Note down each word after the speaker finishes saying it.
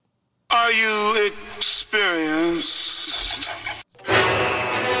Are you experienced? Have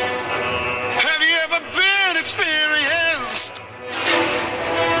you ever been experienced?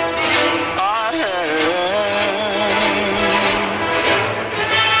 I have.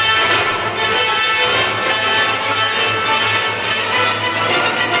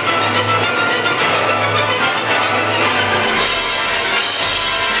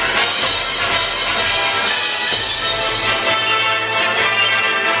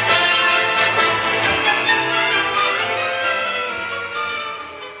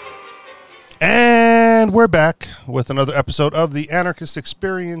 And we're back with another episode of the Anarchist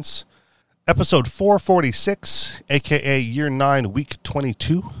Experience, episode 446, a.k.a. Year 9, Week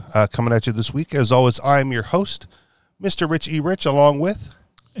 22, coming at you this week. As always, I'm your host, Mr. Rich E. Rich, along with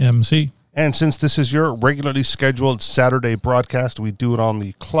MC. And since this is your regularly scheduled Saturday broadcast, we do it on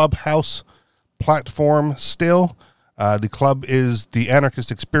the Clubhouse platform still. The club is the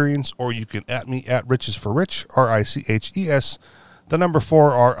Anarchist Experience, or you can at me at Riches for Rich, R-I-C-H-E-S, the number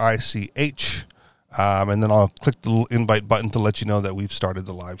 4, R-I-C-H. And then I'll click the little invite button to let you know that we've started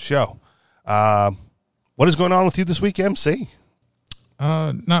the live show. What is going on with you this week, MC?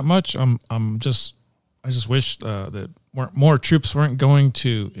 Not much. I just wish that more troops weren't going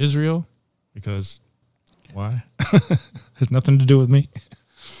to Israel, because why? Has nothing to do with me.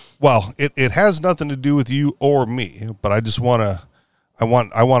 Well, it has nothing to do with you or me, but I just want to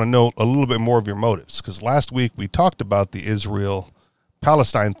know a little bit more of your motives, because last week we talked about the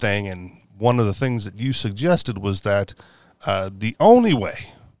Israel-Palestine thing, and one of the things that you suggested was that the only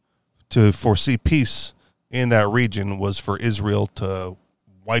way to foresee peace in that region was for Israel to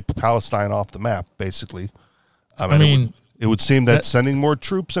wipe Palestine off the map, basically. It would seem that sending more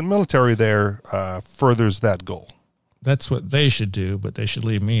troops and military there furthers that goal. That's what they should do, but they should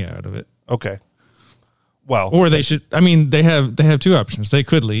leave me out of it. Okay. Well, or they should. They have two options. They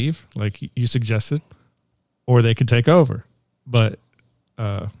could leave, like you suggested, or they could take over. But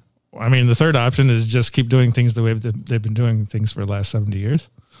the third option is just keep doing things the way they've been doing things for the last 70 years.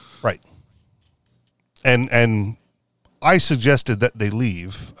 Right. And I suggested that they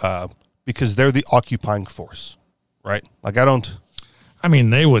leave because they're the occupying force, right? Like, I don't...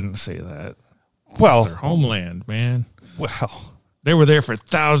 they wouldn't say that. Well... It's their homeland, man. Well... They were there for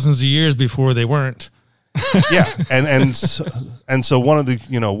thousands of years before they weren't. Yeah, and so one of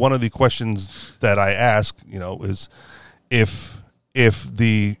the questions that I ask, is if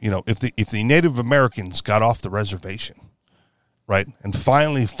the Native Americans got off the reservation, right, and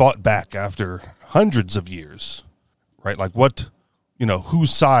finally fought back after hundreds of years, right, like what,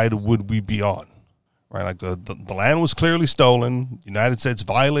 whose side would we be on, right? Like the land was clearly stolen. The United States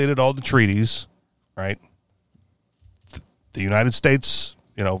violated all the treaties, right? The United States,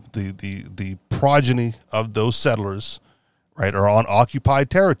 the progeny of those settlers, right, are on occupied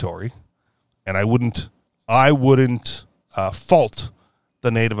territory, and I wouldn't fault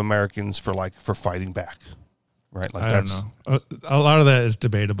the Native Americans for fighting back, right? Like, I don't know. A lot of that is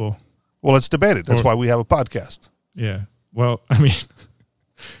debatable. Well, it's debated. That's why we have a podcast. Yeah. Well,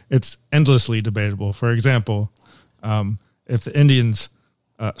 it's endlessly debatable. For example, if the Indians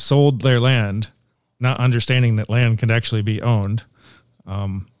sold their land, not understanding that land could actually be owned,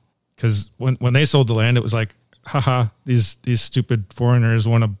 because when they sold the land, it was like, haha, these stupid foreigners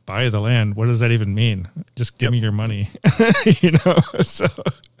want to buy the land. What does that even mean? Just give me your money. So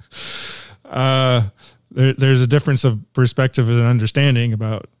there's a difference of perspective and understanding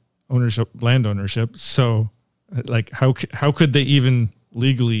about land ownership. So like, how could they even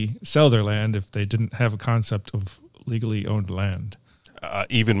legally sell their land if they didn't have a concept of legally owned land?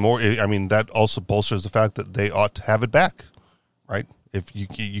 Even more, that also bolsters the fact that they ought to have it back, right? If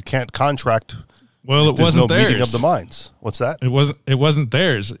you can't contract... Well, it wasn't theirs. Meeting of the minds. What's that? It wasn't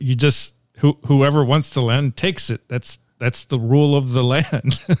theirs. You just whoever wants the land takes it. That's the rule of the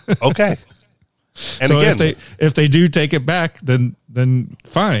land. Okay. And so again, if they do take it back, then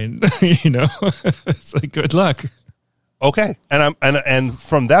fine. It's like, good luck. Okay. And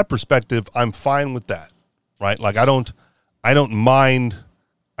from that perspective, I'm fine with that. Right? Like, I don't mind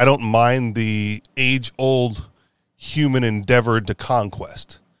the age-old human endeavor to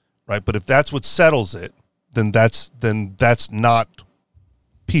conquest. Right, but if that's what settles it, then that's not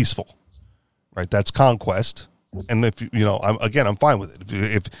peaceful, right? That's conquest, and if I'm fine with it.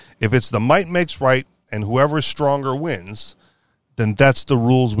 If it's the might makes right, and whoever's stronger wins, then that's the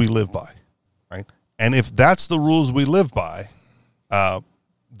rules we live by, right? And if that's the rules we live by,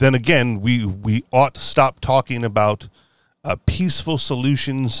 then again we ought to stop talking about peaceful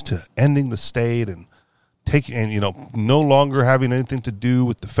solutions to ending the state and no longer having anything to do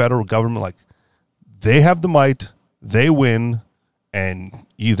with the federal government. Like, they have the might, they win, and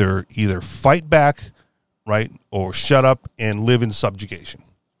either fight back, right, or shut up and live in subjugation.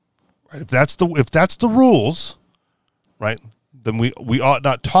 Right? If that's the rules, right, then we ought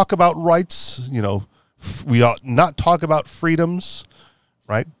not talk about rights. We ought not talk about freedoms.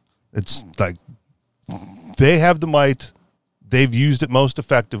 Right? It's like they have the might. They've used it most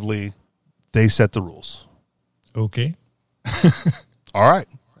effectively. They set the rules. Okay. All right.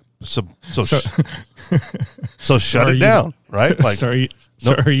 So shut it down, right? Like,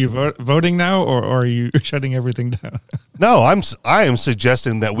 are you voting now, or are you shutting everything down? No, I am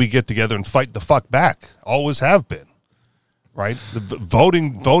suggesting that we get together and fight the fuck back. Always have been, right? The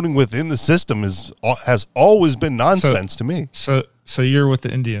voting within the system has always been nonsense to me. So you're with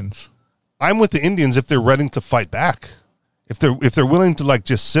the Indians. I'm with the Indians if they're ready to fight back. If they're willing to like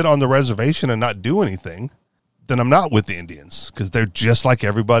just sit on the reservation and not do anything, then I'm not with the Indians because they're just like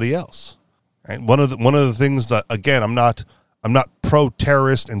everybody else. Right? One of the things that, again, I'm not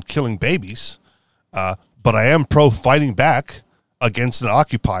pro-terrorist and killing babies, but I am pro-fighting back against an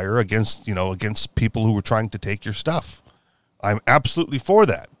occupier, against people who were trying to take your stuff. I'm absolutely for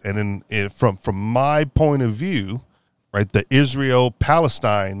that. And from my point of view, right, the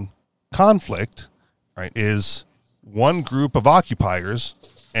Israel-Palestine conflict, right, is one group of occupiers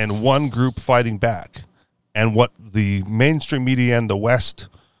and one group fighting back. And what the mainstream media and the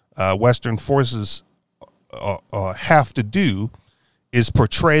Western forces have to do is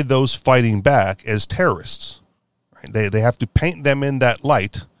portray those fighting back as terrorists. Right? They have to paint them in that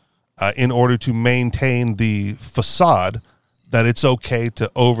light in order to maintain the facade that it's okay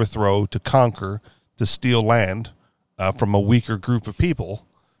to overthrow, to conquer, to steal land from a weaker group of people,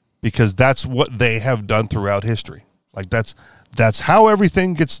 because that's what they have done throughout history. Like that's how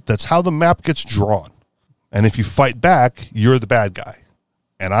that's how the map gets drawn. And if you fight back, you're the bad guy.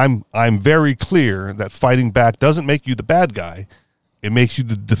 And I'm very clear that fighting back doesn't make you the bad guy. It makes you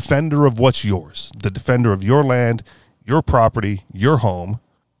the defender of what's yours, the defender of your land, your property, your home,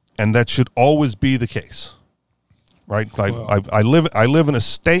 and that should always be the case. Right? Like I live in a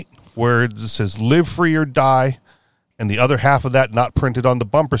state where it says live free or die, and the other half of that not printed on the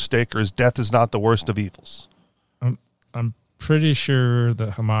bumper sticker is death is not the worst of evils. I'm pretty sure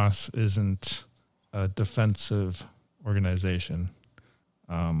that Hamas isn't a defensive organization.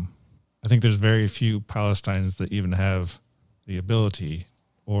 I think there's very few Palestinians that even have the ability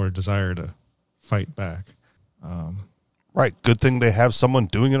or desire to fight back. Right. Good thing they have someone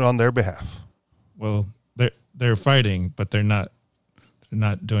doing it on their behalf. Well, they're fighting, but they're not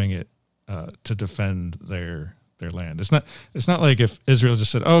doing it to defend their land. It's not like if Israel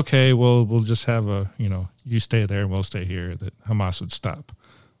just said, okay, well, we'll just have you stay there and we'll stay here, that Hamas would stop.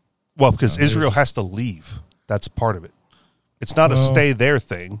 Well, because Israel has to leave. That's part of it. It's not a stay there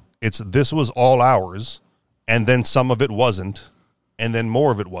thing. It's this was all ours, and then some of it wasn't, and then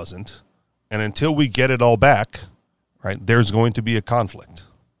more of it wasn't. And until we get it all back, right, there's going to be a conflict.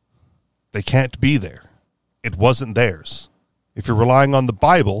 They can't be there. It wasn't theirs. If you're relying on the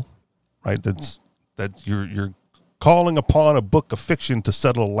Bible, right, that you're calling upon a book of fiction to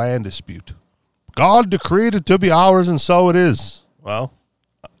settle a land dispute. God decreed it to be ours, and so it is. Well,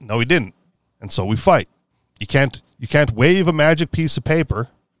 no, he didn't. And so we fight. You can't wave a magic piece of paper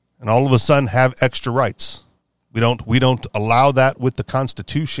and all of a sudden have extra rights. We don't allow that with the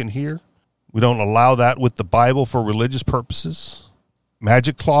Constitution here. We don't allow that with the Bible for religious purposes.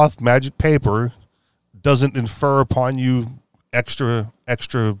 Magic cloth, magic paper doesn't infer upon you extra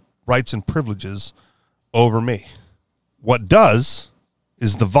rights and privileges over me. What does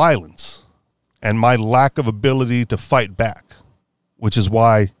is the violence and my lack of ability to fight back, which is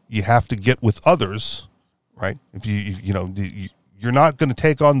why you have to get with others, right? If you're not going to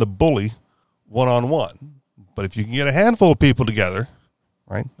take on the bully one-on-one, but if you can get a handful of people together,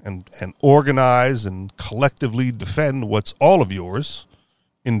 right, and organize and collectively defend what's all of yours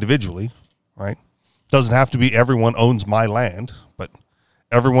individually, right? Doesn't have to be everyone owns my land, but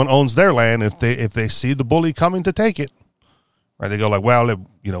everyone owns their land. If they see the bully coming to take it, right, they go like, well,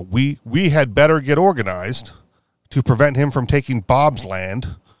 we had better get organized to prevent him from taking Bob's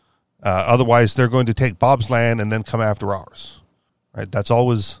land. Otherwise, they're going to take Bob's land and then come after ours. Right? That's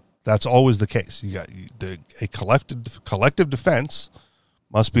always the case. You got a collective defense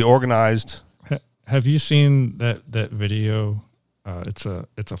must be organized. Have you seen that video? It's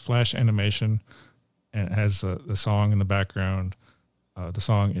a flash animation, and it has the song in the background. The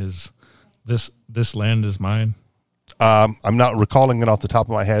song is "This Land Is Mine." I'm not recalling it off the top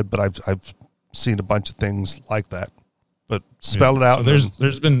of my head, but I've seen a bunch of things like that. But spell it out.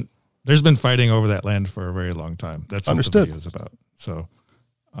 So there's been fighting over that land for a very long time. That's what understood. The video is about. So,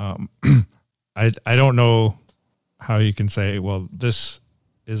 I don't know how you can say, well, this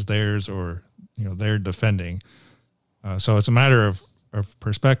is theirs, or they're defending. So it's a matter of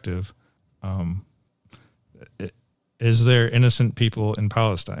perspective. Is there innocent people in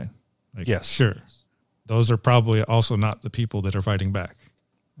Palestine? Yes. Sure. Those are probably also not the people that are fighting back.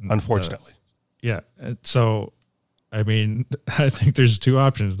 Unfortunately. Yeah. So, I mean, I think there's two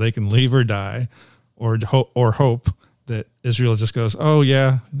options. They can leave or die, or hope that Israel just goes, oh,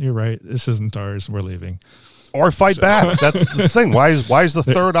 yeah, you're right. This isn't ours. We're leaving. Or fight back. That's the thing. Why is the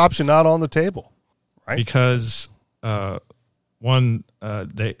third option not on the table? Right? Because, one,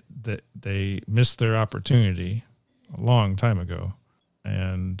 they missed their opportunity a long time ago,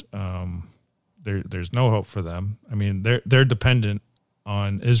 and there's no hope for them. I mean, they're dependent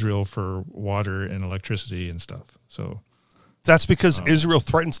on Israel for water and electricity and stuff. So that's because Israel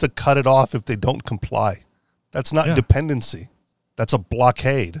threatens to cut it off if they don't comply. That's not dependency. That's a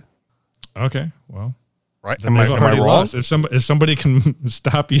blockade. Okay, well, right? Am I wrong? Lost. If somebody can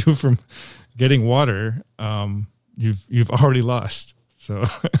stop you from getting water, you've already lost. So.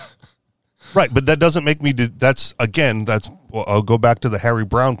 Right, but that doesn't make me. I'll go back to the Harry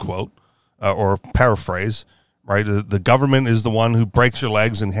Brown quote, or paraphrase. Right, the government is the one who breaks your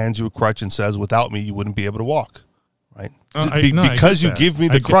legs and hands you a crutch and says, "Without me, you wouldn't be able to walk." Right, because you give me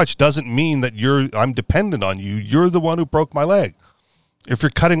the crutch doesn't mean that I'm dependent on you. You're the one who broke my leg. If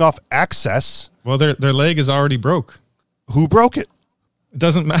you're cutting off access, well, their leg is already broke. Who broke it? It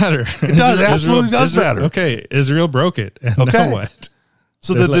doesn't matter. It does. It absolutely does matter. Okay, Israel broke it. And okay. Now what?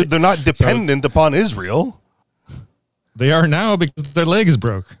 So they're not dependent upon Israel. They are now because their leg is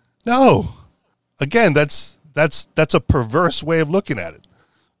broke. No. Again, that's a perverse way of looking at it.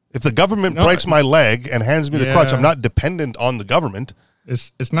 If the government breaks my leg and hands me the crutch, I'm not dependent on the government.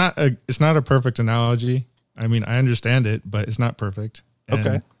 It's not a perfect analogy. I mean, I understand it, but it's not perfect. And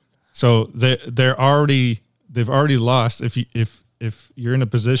okay. So they've already lost. If you're in a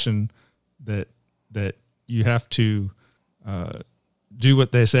position that you have to do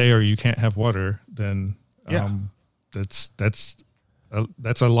what they say or you can't have water, then that's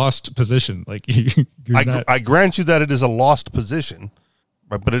a lost position. Like I grant you that it is a lost position,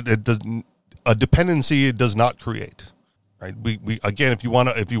 right? But it doesn't. A dependency it does not create, right? We again, if you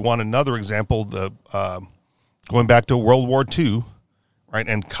want another example, going back to World War II, right,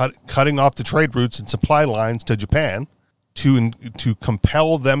 and cutting off the trade routes and supply lines to Japan to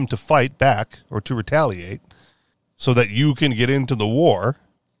compel them to fight back or to retaliate, so that you can get into the war,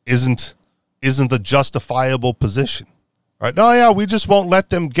 isn't a justifiable position. Right? No, yeah, we just won't let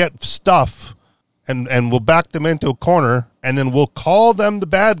them get stuff, and we'll back them into a corner, and then we'll call them the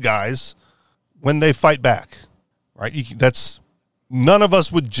bad guys when they fight back. Right? That's none of us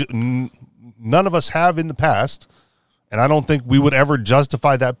have in the past, and I don't think we would ever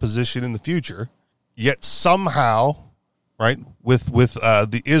justify that position in the future. Yet somehow, right, with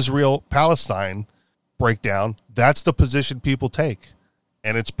the Israel-Palestine breakdown, that's the position people take,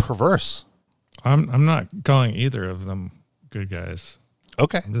 and it's perverse. I'm not calling either of them good guys.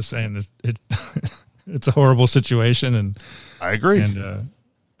 Okay, I'm just saying it's a horrible situation, and I agree.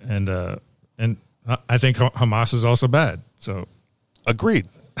 And I think Hamas is also bad. So agreed,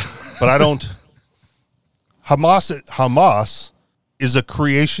 but I don't. Hamas is a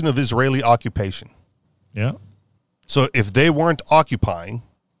creation of Israeli occupation. Yeah. So if they weren't occupying,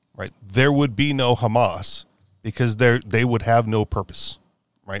 right, there would be no Hamas because they would have no purpose,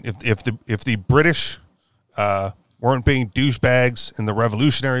 right? If the British weren't being douchebags in the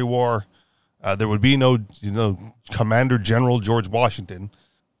Revolutionary War, there would be no Commander General George Washington,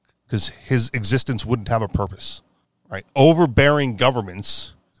 because his existence wouldn't have a purpose, right? Overbearing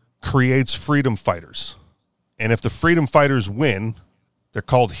governments creates freedom fighters, and if the freedom fighters win, they're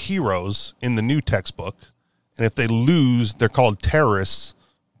called heroes in the new textbook, and if they lose, they're called terrorists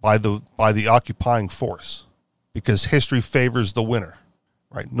by the occupying force, because history favors the winner,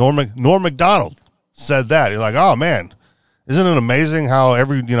 right? Norm Macdonald said that. He's like, oh man, isn't it amazing how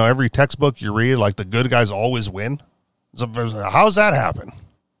every textbook you read, like the good guys always win? So, how's that happen?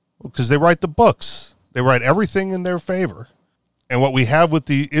 Because they write the books. They write everything in their favor. And what we have with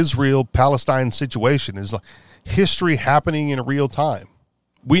the Israel-Palestine situation is like history happening in real time.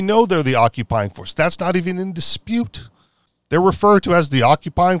 We know they're the occupying force. That's not even in dispute. They're referred to as the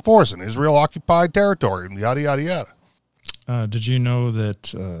occupying force in Israel-occupied territory, and yada, yada, yada. Did you know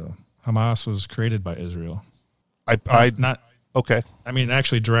that Hamas was created by Israel? Not okay. I mean,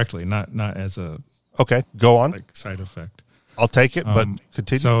 actually, directly, not as a okay. Go on. Like side effect. I'll take it, but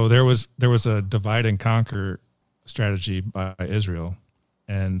continue. So there was a divide and conquer strategy by Israel,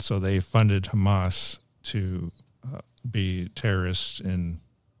 and so they funded Hamas to be terrorists in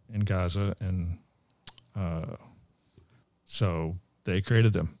Gaza and So they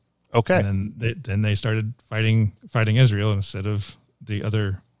created them. Okay. And then they started fighting Israel instead of the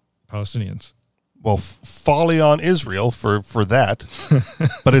other Palestinians. Well, folly on Israel for that.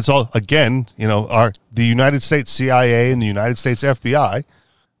 But it's all, again, the United States CIA and the United States FBI,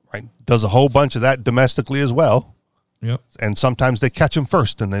 right, does a whole bunch of that domestically as well. Yep. And sometimes they catch them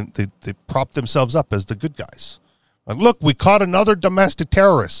first, and then they prop themselves up as the good guys. Like, look, we caught another domestic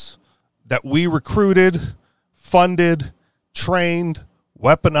terrorist that we recruited, funded, trained,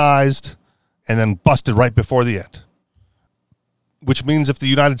 weaponized, and then busted right before the end. Which means if the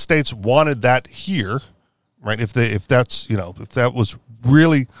United States wanted that here, right? If that was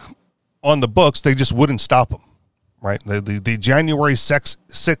really on the books, they just wouldn't stop them, right? The January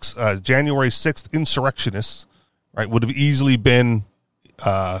 6th insurrectionists, right, would have easily been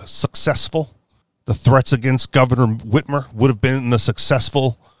successful. The threats against Governor Whitmer would have been the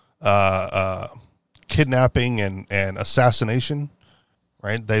successful kidnapping and assassination,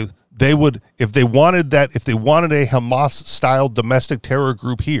 right? They would, if they wanted a Hamas style domestic terror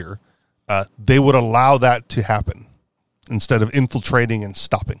group here, they would allow that to happen instead of infiltrating and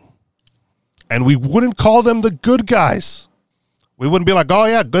stopping. And we wouldn't call them the good guys. We wouldn't be like, oh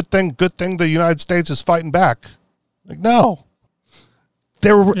yeah, good thing the United States is fighting back. Like, no,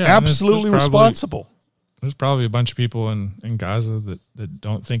 they were absolutely responsible. There's probably a bunch of people in Gaza that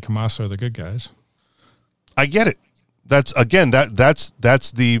don't think Hamas are the good guys. I get it. That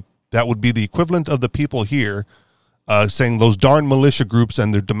would be the equivalent of the people here saying those darn militia groups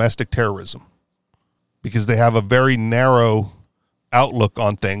and their domestic terrorism, because they have a very narrow outlook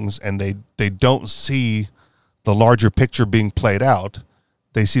on things, and they don't see the larger picture being played out.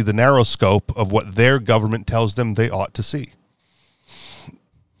 They see the narrow scope of what their government tells them they ought to see.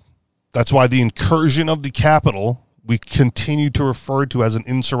 That's why the incursion of the Capitol we continue to refer to as an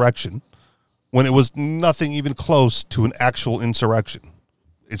insurrection, when it was nothing even close to an actual insurrection.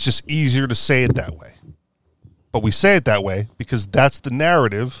 It's just easier to say it that way. But we say it that way because that's the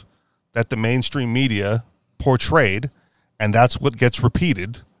narrative that the mainstream media portrayed, and that's what gets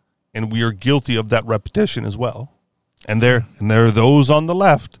repeated, and we are guilty of that repetition as well. And there are those on the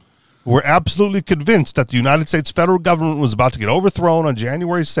left who were absolutely convinced that the United States federal government was about to get overthrown on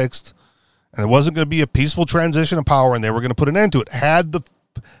January 6th, and it wasn't going to be a peaceful transition of power, and they were going to put an end to it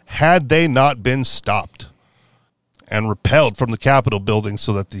had they not been stopped and repelled from the Capitol building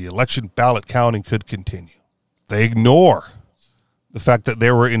so that the election ballot counting could continue. They ignore the fact that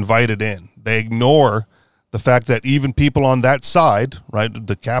they were invited in. They ignore the fact that even people on that side, right,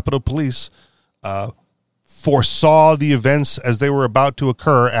 the Capitol Police, foresaw the events as they were about to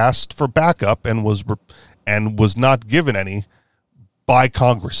occur, asked for backup, and was not given any by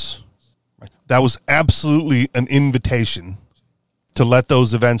Congress. That was absolutely an invitation to let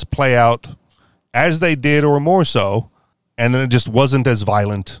those events play out as they did or more so, and then it just wasn't as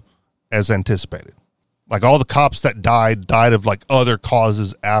violent as anticipated. Like, all the cops that died of like other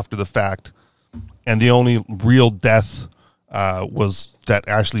causes after the fact, and the only real death was that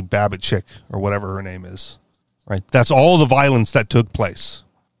Ashley Babbitt chick, or whatever her name is. Right? That's all the violence that took place.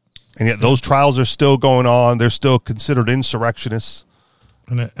 And yet those trials are still going on. They're still considered insurrectionists.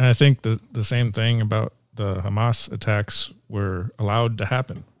 And I think the same thing about the Hamas attacks were allowed to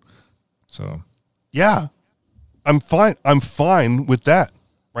happen. So, yeah, I'm fine with that.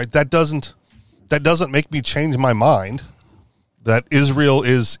 Right? That doesn't make me change my mind that Israel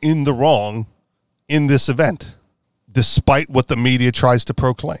is in the wrong in this event, despite what the media tries to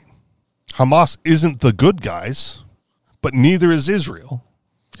proclaim. Hamas isn't the good guys, but neither is Israel.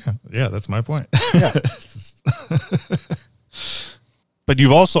 Yeah, that's my point. Yeah. But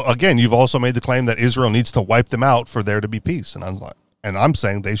you've also made the claim that Israel needs to wipe them out for there to be peace, and I'm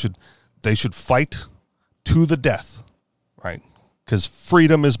saying they should fight to the death, right? Because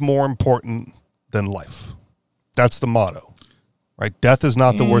freedom is more important than life. That's the motto, right? Death is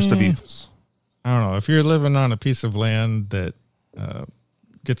not the worst of evils. I don't know. If you're living on a piece of land that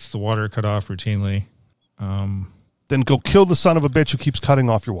gets the water cut off routinely, then go kill the son of a bitch who keeps cutting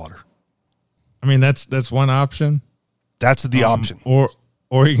off your water. I mean, that's one option. That's the option. Or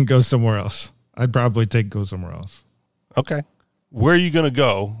you can go somewhere else. I'd probably go somewhere else. Okay. Where are you going to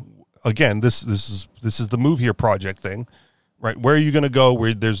go? Again, this is the Move Here project thing, right? Where are you going to go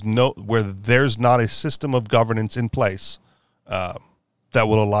where there's not a system of governance in place that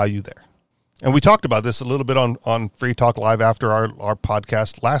will allow you there? And we talked about this a little bit on Free Talk Live after our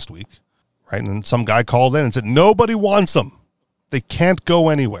podcast last week, right? And some guy called in and said, nobody wants them. They can't go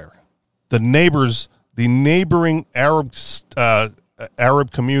anywhere. The neighboring Arab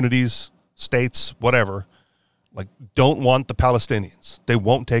communities, states, whatever, like, don't want the Palestinians. They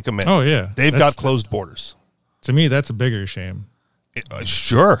won't take them in. Oh, yeah. They've got closed borders. To me, that's a bigger shame.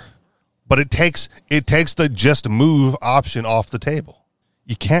 Sure, but it takes the just move option off the table.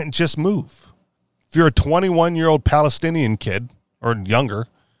 You can't just move. If you're a 21-year-old Palestinian kid or younger,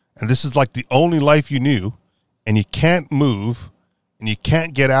 and this is like the only life you knew, and you can't move, and you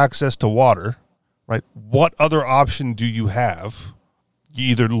can't get access to water, right? What other option do you have?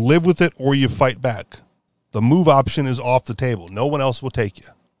 You either live with it or you fight back. The move option is off the table. No one else will take you.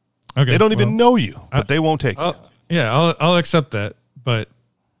 Okay, they don't even know you, but they won't take you. Yeah, I'll accept that. But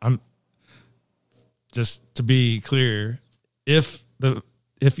I'm just to be clear, if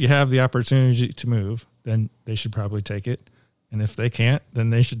you have the opportunity to move, then they should probably take it. And if they can't, then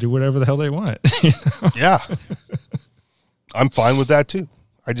they should do whatever the hell they want. You know? Yeah. I'm fine with that too.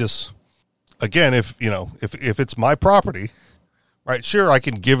 I just, again, if it's my property, right? Sure, I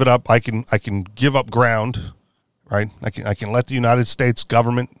can give it up. I can give up ground, right? I can let the United States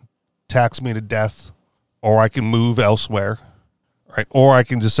government tax me to death, or I can move elsewhere, right? Or I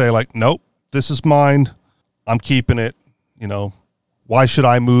can just say like, nope, this is mine. I'm keeping it. You know, why should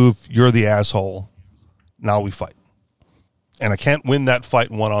I move? You're the asshole. Now we fight. And I can't win that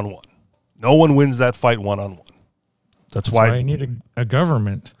fight one-on-one. No one wins that fight one-on-one. That's why you need a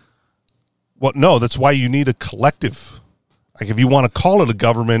government. Well, no, that's why you need a collective. Like if you want to call it a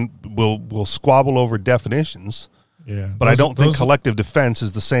government, we'll squabble over definitions. Yeah, but I don't think collective defense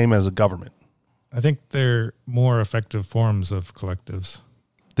is the same as a government. I think they're more effective forms of collectives.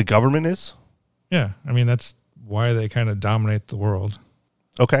 The government is? Yeah, I mean that's why they kind of dominate the world.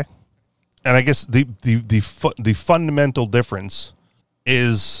 Okay. And I guess the fundamental difference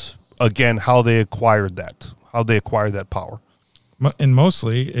is, again, how they acquired that power. And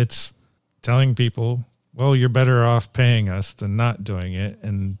mostly it's telling people, well, you're better off paying us than not doing it.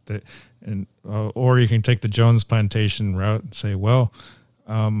 Or you can take the Jones Plantation route and say, well,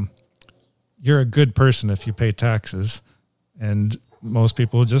 you're a good person if you pay taxes. And most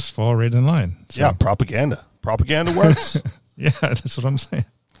people just fall right in line. So. Yeah, propaganda. Propaganda works. Yeah, that's what I'm saying.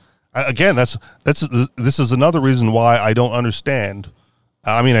 Again, this is another reason why I don't understand.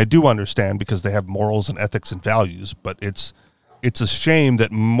 I mean, I do understand because they have morals and ethics and values, but it's a shame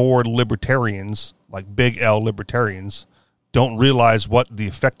that more libertarians, like big L libertarians, don't realize what the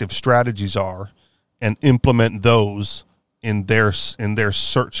effective strategies are and implement those in their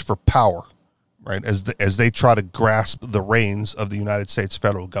search for power, right? As they try to grasp the reins of the United States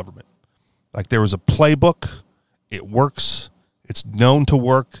federal government. Like there was a playbook, it works, it's known to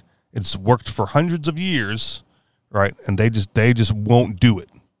work. It's worked for hundreds of years, right? And they just won't do it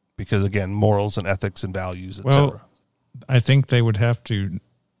because, again, morals and ethics and values, etc. Well, I think they would have to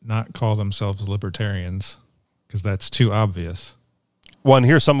not call themselves libertarians because that's too obvious. Well, and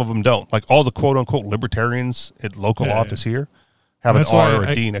here some of them don't. Like all the quote-unquote libertarians at local office here have an R or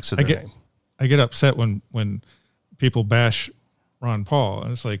a D next to their name. I get upset when people bash Ron Paul.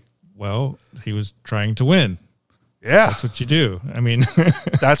 And it's like, well, he was trying to win. Yeah. That's what you do. I mean,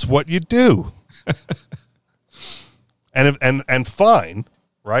 that's what you do. And fine,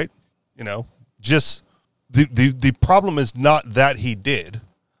 right? You know, just the problem is not that he did.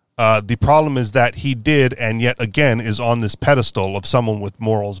 The problem is that he did, and yet again is on this pedestal of someone with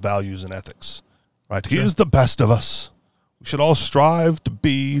morals, values, and ethics. Right? He is the best of us. We should all strive to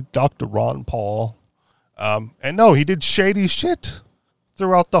be Dr. Ron Paul. And no, he did shady shit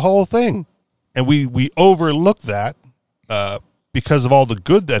throughout the whole thing. And we overlook that because of all the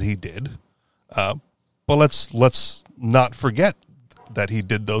good that he did. But let's not forget that he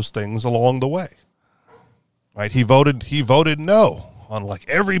did those things along the way. Right? He voted no on like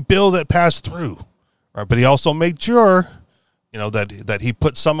every bill that passed through. Right? But he also made sure, you know, that he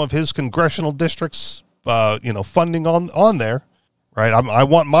put some of his congressional districts funding on there. Right? I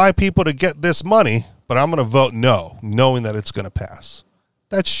want my people to get this money, but I'm going to vote no, knowing that it's going to pass.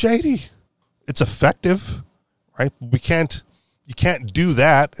 That's shady. It's effective, right? You can't do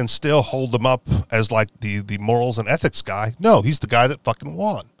that and still hold them up as like the morals and ethics guy. No, he's the guy that fucking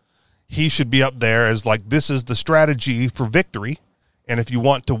won. He should be up there as like, this is the strategy for victory. And if you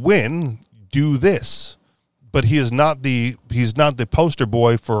want to win, do this. But he's not the poster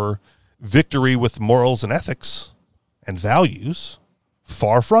boy for victory with morals and ethics and values.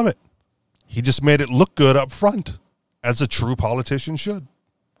 Far from it. He just made it look good up front, as a true politician should.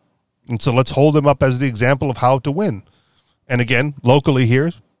 And so let's hold him up as the example of how to win. And again, locally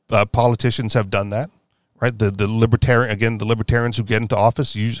here, politicians have done that, right? The libertarians who get into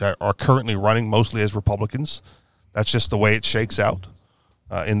office usually are currently running mostly as Republicans. That's just the way it shakes out.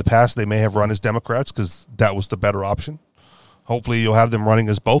 In the past, they may have run as Democrats because that was the better option. Hopefully, you'll have them running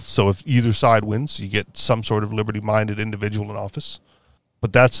as both. So if either side wins, you get some sort of liberty-minded individual in office.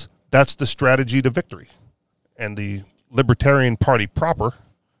 But that's the strategy to victory. the Libertarian Party proper,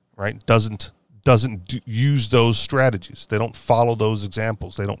 right, doesn't use those strategies. They don't follow those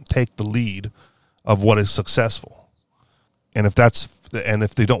examples. They don't take the lead of what is successful. And if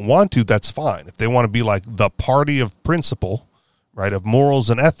they don't want to, that's fine. If they want to be like the party of principle, right, of morals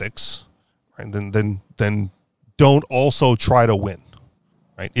and ethics, right, then don't also try to win,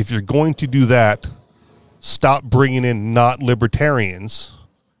 right? If you're going to do that, stop bringing in not libertarians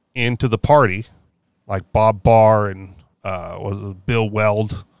into the party, like Bob Barr and Bill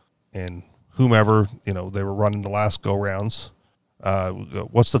Weld and whomever, they were running the last go-rounds.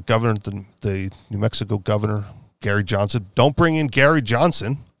 What's the governor, the New Mexico governor, Gary Johnson? Don't bring in Gary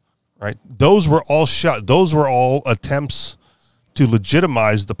Johnson, right? Those were all Those were all attempts to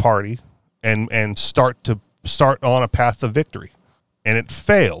legitimize the party and start on a path of victory, and it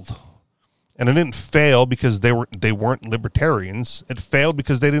failed. And it didn't fail because they weren't libertarians. It failed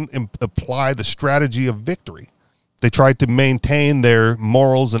because they didn't apply the strategy of victory. They tried to maintain their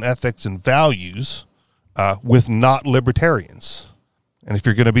morals and ethics and values with not libertarians. And if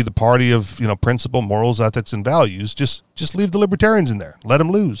you're going to be the party of principle, morals, ethics, and values, just leave the libertarians in there. Let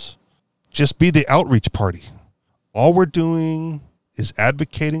them lose. Just be the outreach party. All we're doing is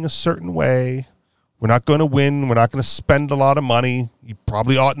advocating a certain way. We're not going to win. We're not going to spend a lot of money. You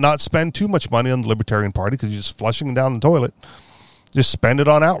probably ought not spend too much money on the Libertarian Party because you're just flushing it down the toilet. Just spend it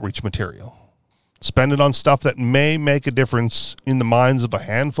on outreach material. Spend it on stuff that may make a difference in the minds of a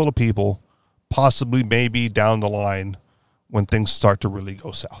handful of people, possibly maybe down the line when things start to really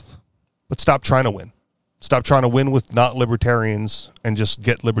go south. But stop trying to win. Stop trying to win with not libertarians and just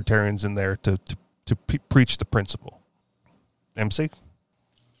get libertarians in there to preach the principle. MC?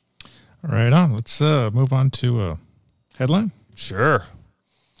 Right on. Let's move on to a headline. Sure.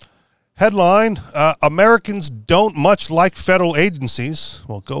 Headline, Americans don't much like federal agencies.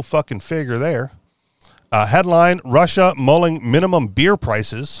 Well, go fucking figure there. Headline, Russia mulling minimum beer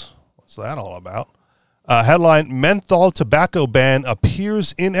prices. What's that all about? Headline, menthol tobacco ban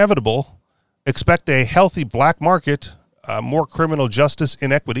appears inevitable. Expect a healthy black market, more criminal justice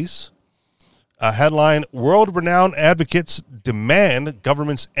inequities. Headline, world-renowned advocates demand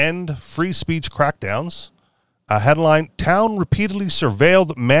governments end free speech crackdowns. Headline, town repeatedly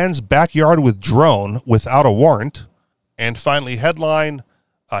surveilled man's backyard with drone without a warrant. And finally, headline,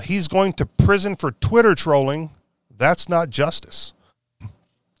 he's going to prison for Twitter trolling. That's not justice.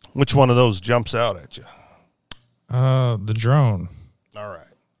 Which one of those jumps out at you? The drone. All right.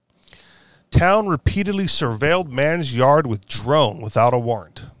 Town repeatedly surveilled man's yard with drone without a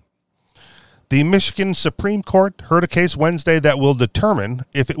warrant. The Michigan Supreme Court heard a case Wednesday that will determine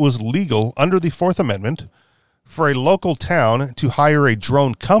if it was legal under the Fourth Amendment for a local town to hire a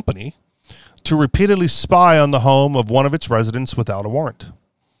drone company to repeatedly spy on the home of one of its residents without a warrant.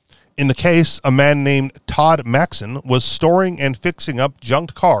 In the case, a man named Todd Maxon was storing and fixing up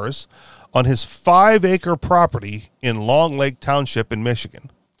junked cars on his 5-acre property in Long Lake Township in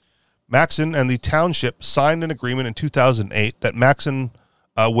Michigan. Maxon and the township signed an agreement in 2008 that Maxon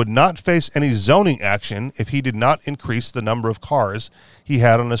would not face any zoning action if he did not increase the number of cars he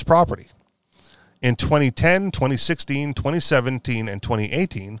had on his property. In 2010, 2016, 2017, and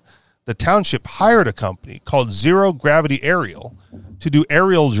 2018, the township hired a company called Zero Gravity Aerial to do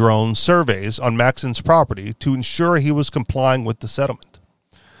aerial drone surveys on Maxon's property to ensure he was complying with the settlement.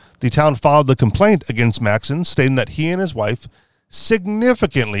 The town filed the complaint against Maxon, stating that he and his wife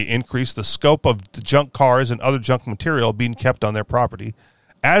significantly increased the scope of the junk cars and other junk material being kept on their property,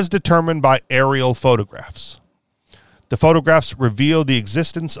 as determined by aerial photographs. The photographs reveal the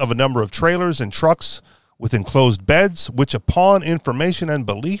existence of a number of trailers and trucks with enclosed beds, which, upon information and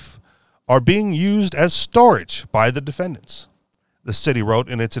belief, are being used as storage by the defendants. The city wrote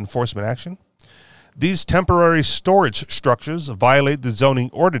in its enforcement action, these temporary storage structures violate the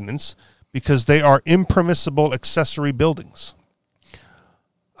zoning ordinance because they are impermissible accessory buildings.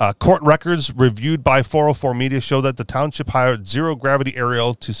 Court records reviewed by 404 Media show that the township hired Zero Gravity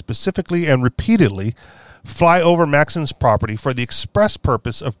Aerial to specifically and repeatedly fly over Maxon's property for the express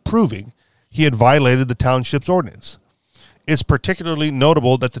purpose of proving he had violated the township's ordinance. It's particularly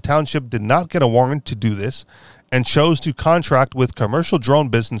notable that the township did not get a warrant to do this and chose to contract with commercial drone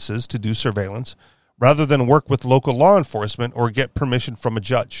businesses to do surveillance rather than work with local law enforcement or get permission from a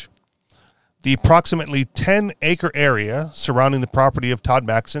judge. The approximately 10-acre area surrounding the property of Todd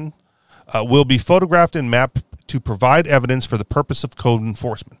Maxon will be photographed and mapped to provide evidence for the purpose of code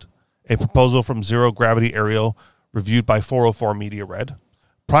enforcement. A proposal from Zero Gravity Aerial, reviewed by 404 Media, read,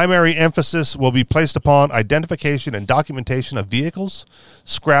 primary emphasis will be placed upon identification and documentation of vehicles,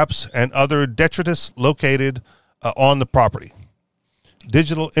 scraps, and other detritus located on the property.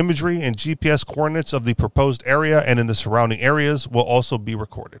 Digital imagery and GPS coordinates of the proposed area and in the surrounding areas will also be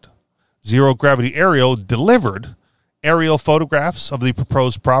recorded. Zero Gravity Aerial delivered aerial photographs of the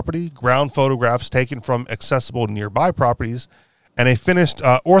proposed property, ground photographs taken from accessible nearby properties, and a finished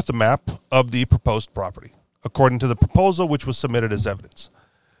orthomap of the proposed property, according to the proposal which was submitted as evidence.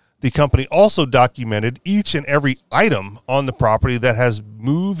 The company also documented each and every item on the property that has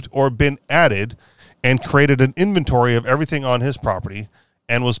moved or been added and created an inventory of everything on his property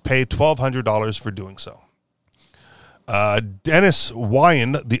and was paid $1,200 for doing so. Dennis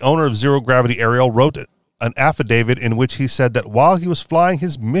Wyan, the owner of Zero Gravity Aerial, wrote an affidavit in which he said that while he was flying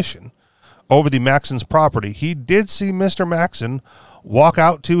his mission over the Maxon's property, he did see Mr. Maxon walk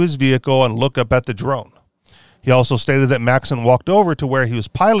out to his vehicle and look up at the drone. He also stated that Maxon walked over to where he was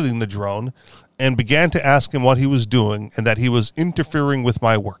piloting the drone and began to ask him what he was doing and that he was interfering with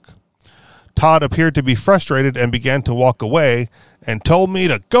my work. Todd appeared to be frustrated and began to walk away and told me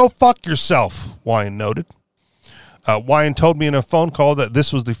to go fuck yourself, Wyan noted. Wyan told me in a phone call that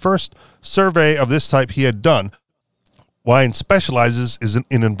this was the first survey of this type he had done. Wyan specializes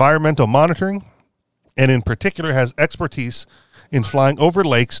in environmental monitoring and in particular has expertise in flying over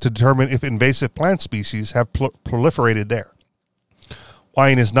lakes to determine if invasive plant species have proliferated there.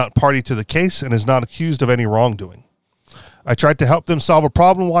 Wyan is not party to the case and is not accused of any wrongdoing. I tried to help them solve a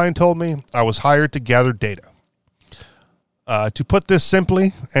problem, Wyan told me. I was hired to gather data. To put this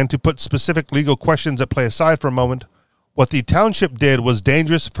simply, and to put specific legal questions at play aside for a moment, what the township did was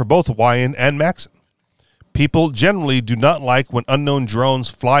dangerous for both Wyan and Maxon. People generally do not like when unknown drones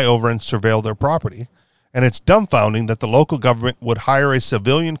fly over and surveil their property, and it's dumbfounding that the local government would hire a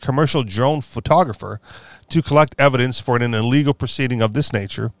civilian commercial drone photographer to collect evidence for an illegal proceeding of this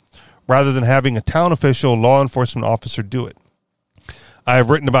nature, rather than having a town official law enforcement officer do it. I have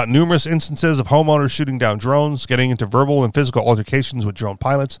written about numerous instances of homeowners shooting down drones, getting into verbal and physical altercations with drone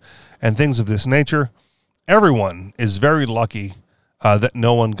pilots, and things of this nature. Everyone is very lucky that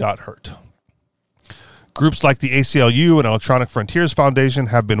no one got hurt. Groups like the ACLU and Electronic Frontiers Foundation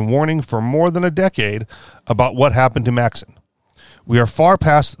have been warning for more than a decade about what happened to Maxon. We are far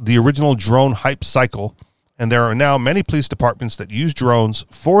past the original drone hype cycle, and there are now many police departments that use drones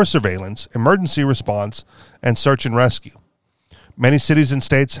for surveillance, emergency response, and search and rescue. Many cities and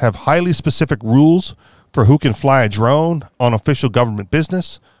states have highly specific rules for who can fly a drone on official government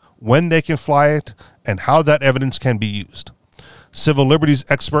business, when they can fly it, and how that evidence can be used. Civil liberties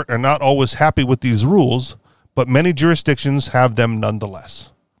experts are not always happy with these rules, but many jurisdictions have them nonetheless.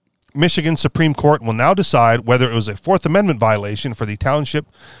 Michigan Supreme Court will now decide whether it was a Fourth Amendment violation for the township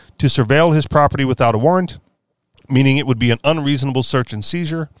to surveil his property without a warrant, meaning it would be an unreasonable search and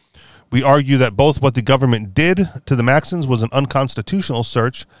seizure. We argue that both what the government did to the Maxons was an unconstitutional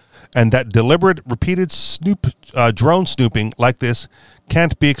search, and that deliberate, repeated drone snooping like this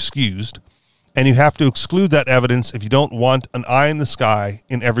can't be excused, and you have to exclude that evidence if you don't want an eye in the sky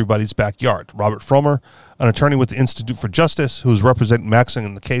in everybody's backyard. Robert Frommer, an attorney with the Institute for Justice, who is representing Maxon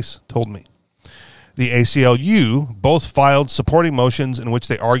in the case, told me. The ACLU both filed supporting motions in which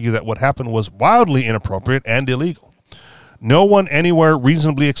they argue that what happened was wildly inappropriate and illegal. No one anywhere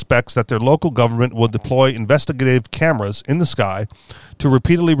reasonably expects that their local government will deploy investigative cameras in the sky to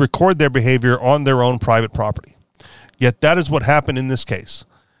repeatedly record their behavior on their own private property. Yet that is what happened in this case.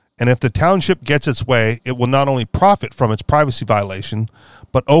 And if the township gets its way, it will not only profit from its privacy violation,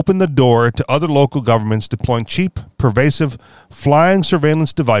 but open the door to other local governments deploying cheap, pervasive, flying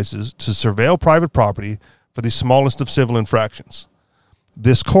surveillance devices to surveil private property for the smallest of civil infractions.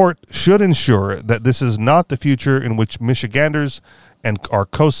 This court should ensure that this is not the future in which Michiganders are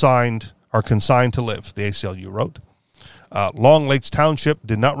consigned to live, the ACLU wrote. Long Lakes Township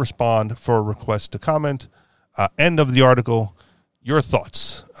did not respond for a request to comment. End of the article. Your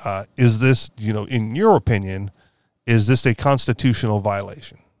thoughts? Is this, in your opinion, is this a constitutional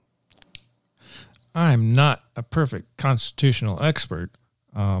violation? I'm not a perfect constitutional expert,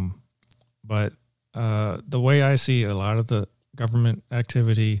 but the way I see a lot of the government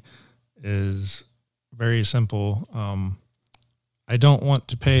activity is very simple. I don't want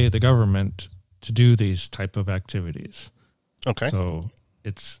to pay the government to do these type of activities. Okay. So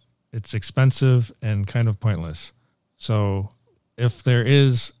it's expensive and kind of pointless. So if there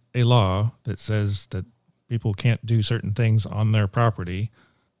is a law that says that people can't do certain things on their property,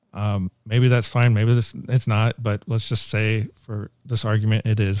 maybe that's fine. Maybe it's not, but let's just say for this argument,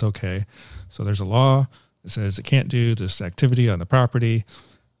 it is okay. So there's a law that says it can't do this activity on the property.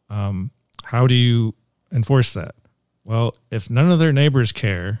 How do you enforce that? Well, if none of their neighbors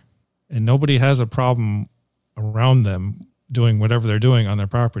care and nobody has a problem around them doing whatever they're doing on their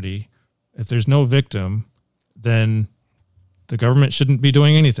property, if there's no victim, then the government shouldn't be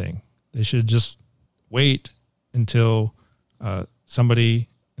doing anything. They should just wait until somebody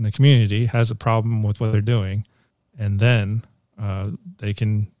in the community has a problem with what they're doing, and then they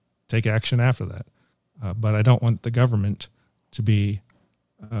can take action after that. But I don't want the government to be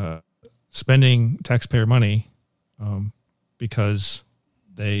spending taxpayer money because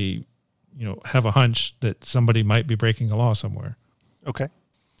they, have a hunch that somebody might be breaking a law somewhere. Okay.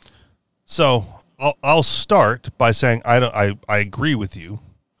 So I'll start by saying I agree with you.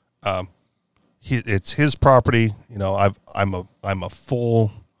 It's his property. I'm a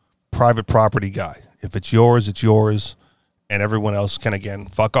full private property guy. If it's yours, it's yours, and everyone else can again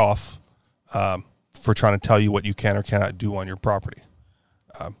fuck off for trying to tell you what you can or cannot do on your property.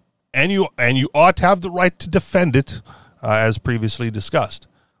 And you ought to have the right to defend it, as previously discussed.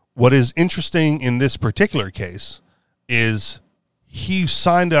 What is interesting in this particular case is he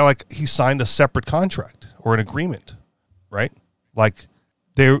signed a separate contract or an agreement, right? Like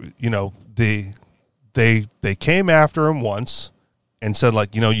they came after him once and said,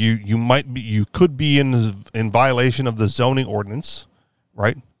 like, you could be in violation of the zoning ordinance,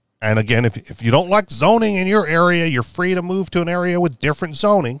 right? And again, if you don't like zoning in your area, you're free to move to an area with different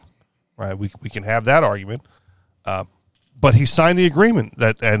zoning, right? We can have that argument. But he signed the agreement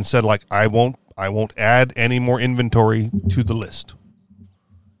and said, like, I won't add any more inventory to the list.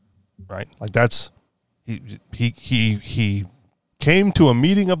 Right? Like that's he came to a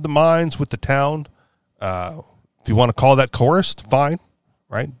meeting of the minds with the town. If you want to call that coerced, fine,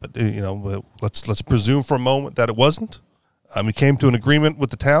 right? But let's presume for a moment that it wasn't. He came to an agreement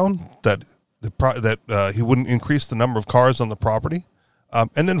with the town that he wouldn't increase the number of cars on the property,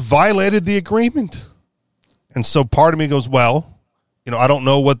 and then violated the agreement. And so part of me goes, well, I don't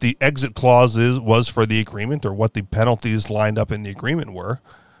know what the exit clause was for the agreement or what the penalties lined up in the agreement were.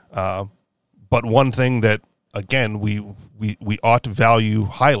 But one thing that, again, we ought to value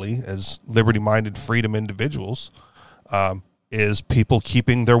highly as liberty-minded freedom individuals is people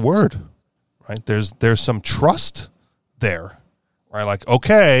keeping their word, right? There's some trust there, right? Like,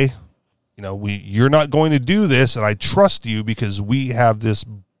 okay, you're not going to do this, and I trust you because we have this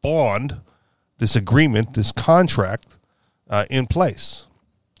bond, this agreement, this contract in place.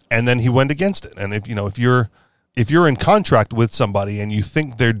 And then he went against it. And if you're in contract with somebody and you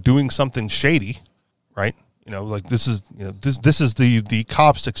think they're doing something shady, right? Like this is the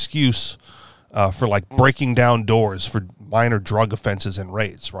cop's excuse for like breaking down doors for minor drug offenses and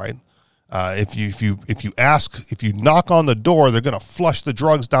raids, right? If you knock on the door, they're going to flush the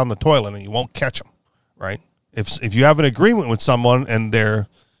drugs down the toilet and you won't catch them, right? If you have an agreement with someone and they're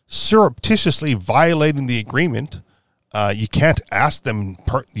surreptitiously violating the agreement, you can't ask them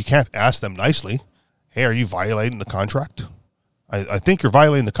nicely, hey, are you violating the contract? I think you're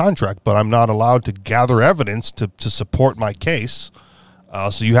violating the contract, but I'm not allowed to gather evidence to support my case.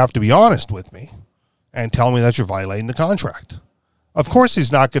 So you have to be honest with me and tell me that you're violating the contract. Of course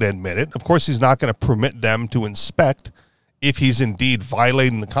he's not going to admit it. Of course he's not going to permit them to inspect if he's indeed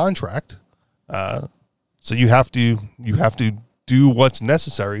violating the contract. So you have to do what's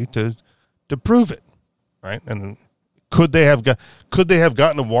necessary to prove it, right? And could they have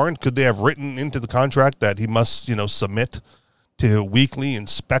gotten a warrant? Could they have written into the contract that he must, submit to weekly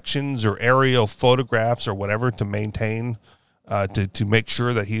inspections or aerial photographs or whatever to maintain, to make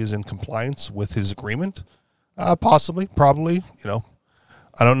sure that he is in compliance with his agreement? Possibly, probably.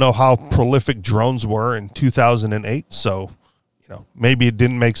 I don't know how prolific drones were in 2008, so maybe it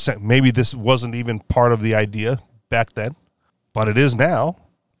didn't make sense. Maybe this wasn't even part of the idea back then, but it is now,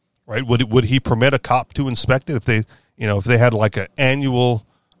 right? Would he permit a cop to inspect it if they had like an annual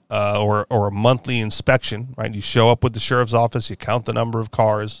or a monthly inspection, right? You show up with the sheriff's office, you count the number of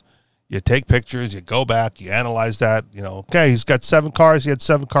cars, you take pictures, you go back, you analyze that, okay, he's got 7 cars, he had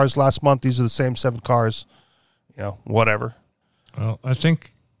 7 cars last month, these are the same 7 cars, whatever. Well, I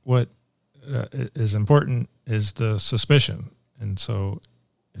think what is important is the suspicion. And so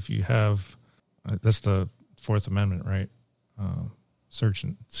if you have, that's the Fourth Amendment, right? Search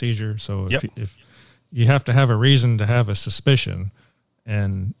and seizure. So if you have to have a reason to have a suspicion,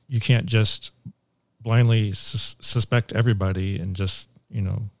 and you can't just blindly suspect everybody and just,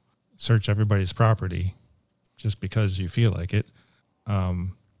 search everybody's property just because you feel like it.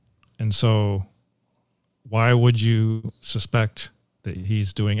 And so why would you suspect that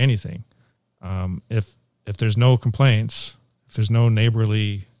he's doing anything? If there's no complaints, if there's no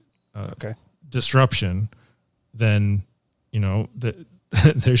neighborly disruption, then,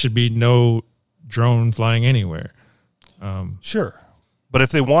 there should be no drone flying anywhere. Sure. But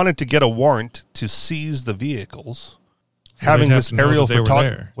if they wanted to get a warrant to seize the vehicles, having this aerial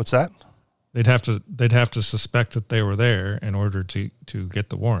photography, what's that? they'd have to suspect that they were there in order to get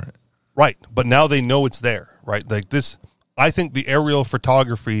the warrant. Right. But now they know it's there, right? Like this, I think the aerial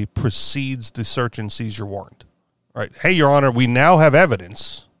photography precedes the search and seizure warrant, right? Hey, Your Honor, we now have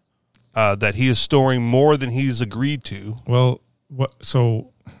evidence that he is storing more than he's agreed to. Well,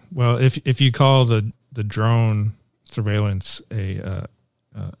 if you call the drone surveillance a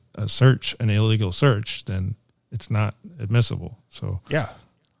search, an illegal search, then it's not admissible. So yeah.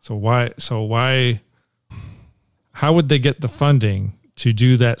 So why? How would they get the funding to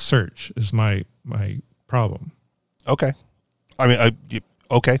do that search? Is my problem. Okay, I mean,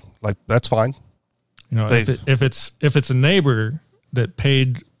 okay, like that's fine. You know, if it's a neighbor that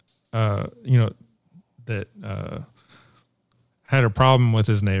paid, that had a problem with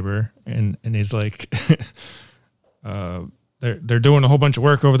his neighbor, and he's like, they're doing a whole bunch of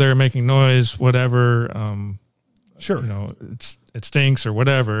work over there, making noise, whatever. Sure, you know, it stinks or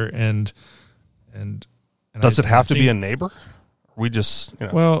whatever, and does it have to be a neighbor? We just, you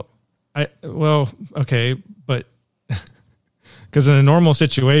know. Okay, but because in a normal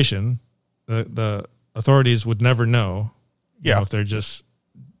situation, the authorities would never know. Yeah, you know,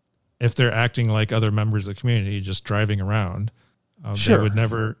 if they're acting like other members of the community, just driving around. Sure.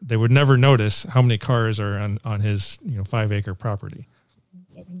 They would never notice how many cars are on his 5-acre property.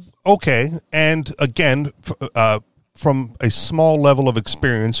 Okay, and again, from a small level of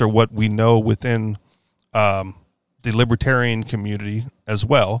experience or what we know within the libertarian community as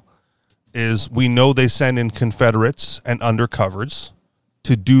well, is we know they send in Confederates and undercovers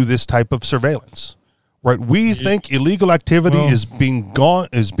to do this type of surveillance. Right? We think illegal activity is being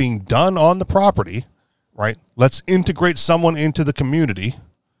done on the property. Right? Let's integrate someone into the community.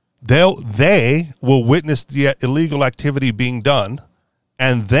 They will witness the illegal activity being done,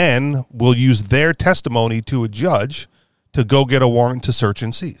 and then will use their testimony to a judge to go get a warrant to search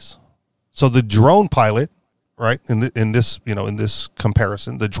and seize. So the drone pilot, right, in this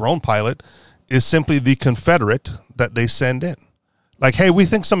comparison, the drone pilot is simply the Confederate that they send in. Like, hey, we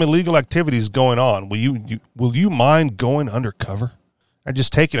think some illegal activity is going on. Will you mind going undercover and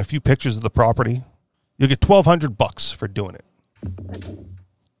just taking a few pictures of the property? You'll get $1,200 for doing it.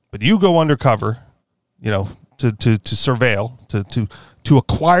 But you go undercover, to surveil, to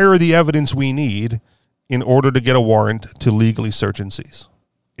acquire the evidence we need in order to get a warrant to legally search and seize.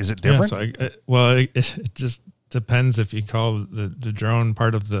 Is it different? Yeah, it just depends if you call the drone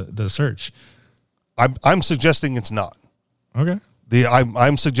part of the search. I'm suggesting it's not. Okay.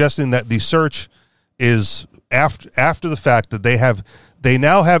 I'm suggesting that the search is after the fact that they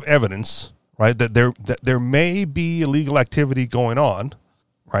now have evidence, right, that there may be illegal activity going on,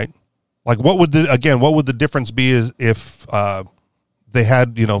 right? Like what would the difference be is if they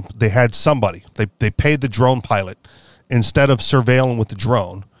had somebody, they paid the drone pilot instead of surveilling with the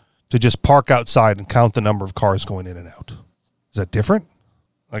drone to just park outside and count the number of cars going in and out. Is that different?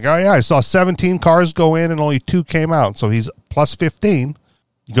 Like, oh yeah, I saw 17 cars go in and only 2 came out, so he's plus 15.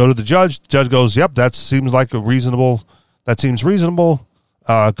 You go to the judge goes, yep, that seems reasonable.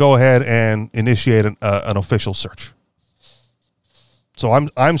 Go ahead and initiate an official search. So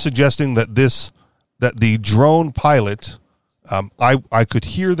I'm suggesting that the drone pilot, I could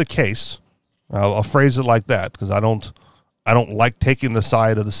hear the case. I'll phrase it like that because I don't like taking the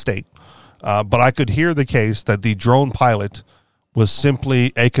side of the state, but I could hear the case that the drone pilot was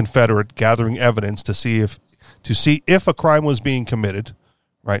simply a Confederate gathering evidence to see if a crime was being committed,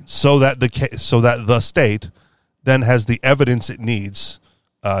 right? So that the state then has the evidence it needs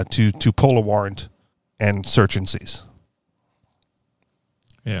to pull a warrant and search and seize.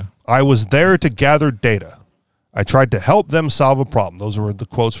 Yeah. I was there to gather data. I tried to help them solve a problem. Those were the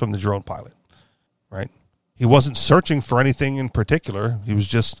quotes from the drone pilot, right? He wasn't searching for anything in particular. He was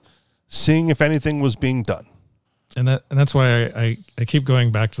just seeing if anything was being done. And that's why I keep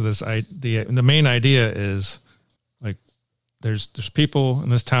going back to this. The main idea is like there's people in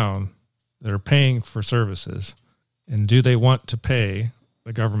this town that are paying for services, and do they want to pay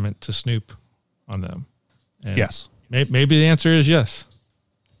the government to snoop on them? And yes. Maybe the answer is yes,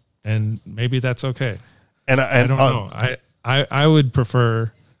 and maybe that's okay. And I don't know. I would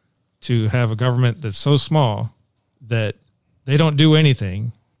prefer to have a government that's so small that they don't do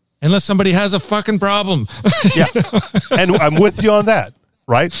anything unless somebody has a fucking problem. Yeah. And I'm with you on that,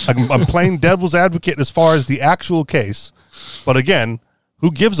 right? I'm playing devil's advocate as far as the actual case. But again,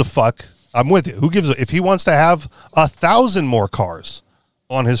 who gives a fuck? I'm with you. If he wants to have 1,000 more cars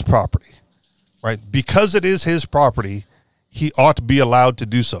on his property, right? Because it is his property, he ought to be allowed to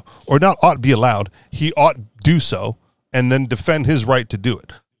do so. Or not ought to be allowed. He ought to do so and then defend his right to do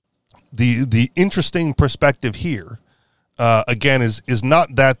it. The interesting perspective here again, is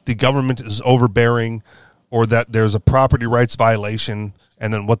not that the government is overbearing or that there's a property rights violation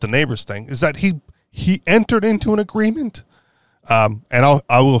and then what the neighbors think, is that he entered into an agreement. And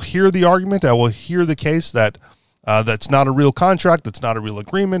I will hear the argument. I will hear the case that that's not a real contract. That's not a real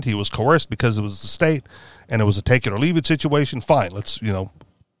agreement. He was coerced because it was the state and it was a take it or leave it situation. Fine.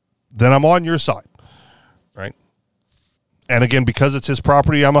 Then I'm on your side. Right. And again, because it's his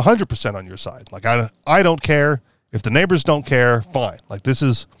property, I'm 100% on your side. Like, I don't care if the neighbors don't care. Fine. Like, this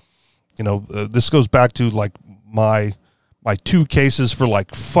is, this goes back to like my two cases for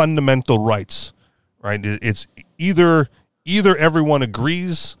like fundamental rights, right? It's either everyone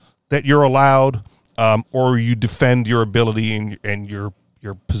agrees that you're allowed, or you defend your ability and your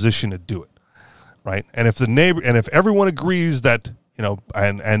position to do it, right? And if everyone agrees that,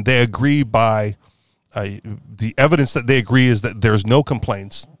 and they agree by the evidence that they agree is that there's no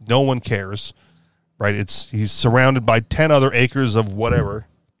complaints, no one cares, right? He's surrounded by 10 other acres of whatever,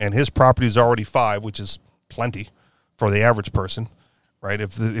 and his property is already 5, which is plenty for the average person, right?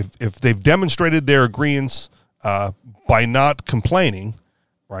 If they've demonstrated their agreeance by not complaining,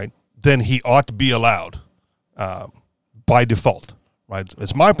 right, then he ought to be allowed by default, right?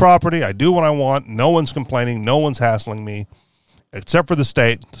 It's my property. I do what I want. No one's complaining. No one's hassling me, except for the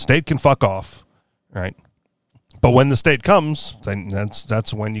state. The state can fuck off, right? But when the state comes, then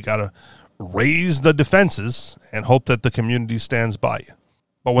that's when you got to raise the defenses and hope that the community stands by you.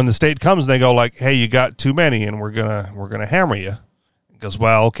 But when the state comes, they go like, "Hey, you got too many, and we're gonna hammer you." He goes,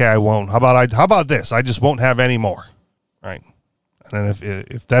 "Well, okay, I won't. How about this? I just won't have any more." Right. And then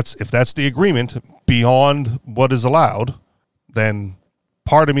if that's the agreement beyond what is allowed, then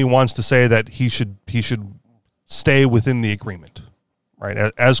part of me wants to say that he should stay within the agreement. Right.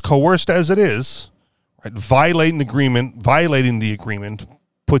 As coerced as it is, right, violating the agreement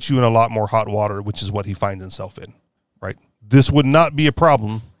puts you in a lot more hot water, which is what he finds himself in. Right. This would not be a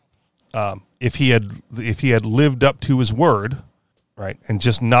problem if he had lived up to his word, right, and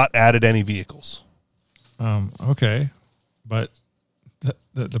just not added any vehicles. Okay, but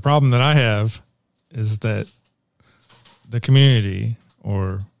the problem that I have is that the community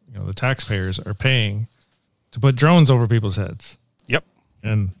or the taxpayers are paying to put drones over people's heads. Yep,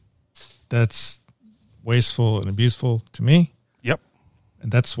 and that's wasteful and abuseful to me. Yep, and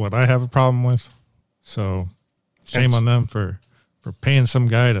that's what I have a problem with. So. Shame on them for paying some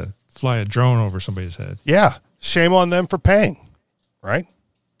guy to fly a drone over somebody's head. Yeah, shame on them for paying, right?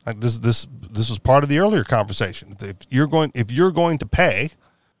 Like this was part of the earlier conversation. If you're going to pay,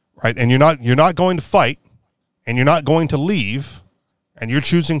 right, and you're not going to fight, and you're not going to leave, and you're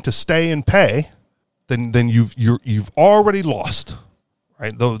choosing to stay and pay, then you've already lost,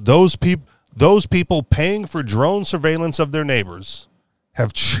 right? Those people paying for drone surveillance of their neighbors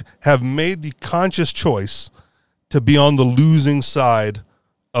have made the conscious choice to be on the losing side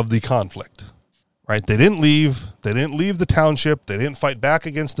of the conflict, right? They didn't leave the township. They didn't fight back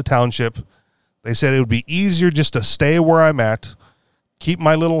against the township. They said it would be easier just to stay where I'm at, keep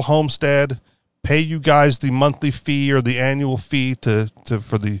my little homestead, pay you guys the monthly fee or the annual fee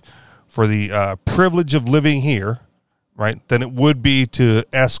for the privilege of living here, right? Than it would be to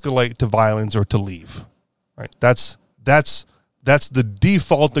escalate to violence or to leave, right? That's the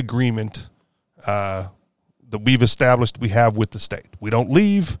default agreement that we've established we have with the state. We don't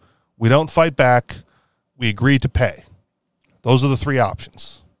leave. We don't fight back. We agree to pay. Those are the 3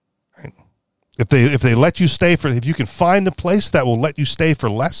 options. Right? If they let you stay if you can find a place that will let you stay for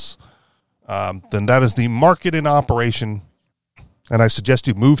less, then that is the market in operation. And I suggest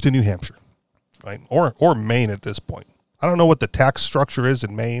you move to New Hampshire, right? Or Maine at this point. I don't know what the tax structure is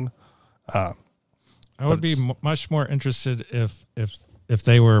in Maine. I would be much more interested if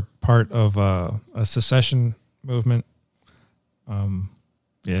they were part of a secession movement.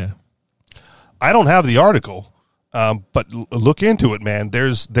 Yeah. I don't have the article, but look into it, man. There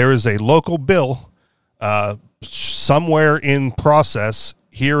is a local bill somewhere in process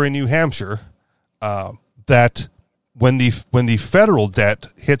here in New Hampshire that when the federal debt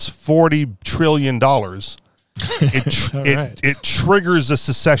hits $40 trillion, it triggers a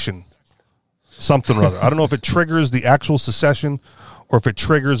secession. Something or other. I don't know if it triggers the actual secession or if it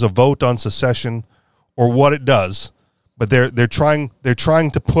triggers a vote on secession or what it does, but they're trying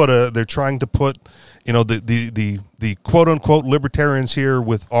to put the quote unquote libertarians here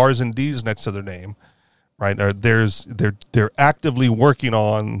with R's and D's next to their name, right? They're actively working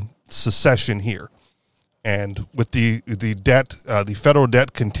on secession here, and with the debt, the federal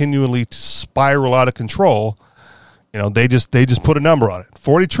debt continually to spiral out of control, they just put a number on it,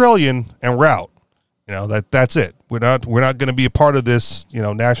 40 trillion, and we're out. That's it. We're not going to be a part of this,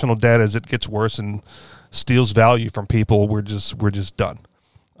 national debt as it gets worse and steals value from people, we're just done.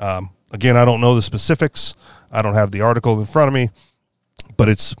 Again, I don't know the specifics. I don't have the article in front of me, but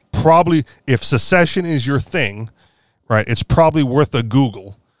it's probably, if secession is your thing, right, it's probably worth a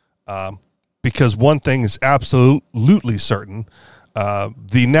Google, because one thing is absolutely certain.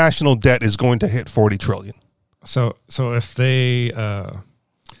 The national debt is going to hit 40 trillion. So if they,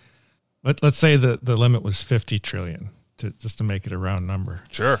 let's say the limit was 50 trillion, just to make it a round number.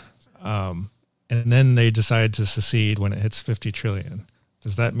 Sure. And then they decide to secede when it hits 50 trillion.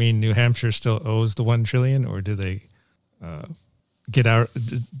 Does that mean New Hampshire still owes the 1 trillion, or do they get out?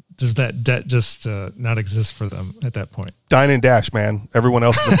 Does that debt just not exist for them at that point? Dine and dash, man. Everyone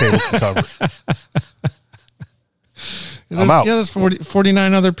else at the table can cover it. I'm out. Yeah, there's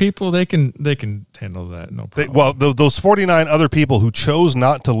 49 other people. They can handle that. No problem. Those 49 other people who chose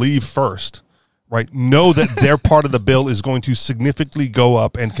not to leave first, right, know that their part of the bill is going to significantly go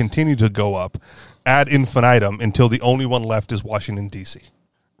up and continue to go up ad infinitum until the only one left is Washington, D.C.,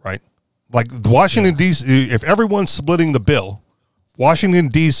 right? Like Washington, D.C., if everyone's splitting the bill, Washington,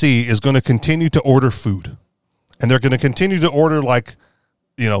 D.C. is going to continue to order food. And they're going to continue to order, like,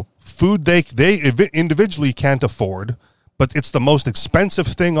 food they individually can't afford, but it's the most expensive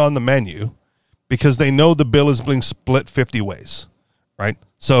thing on the menu because they know the bill is being split 50 ways, right?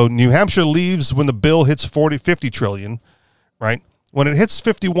 So New Hampshire leaves when the bill hits 50 trillion, right? When it hits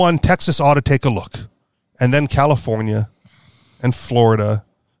 51, Texas ought to take a look. And then California and Florida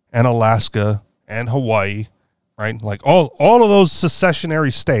and Alaska and Hawaii, right? Like all of those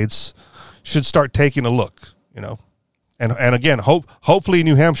secessionary states should start taking a look, And again, hopefully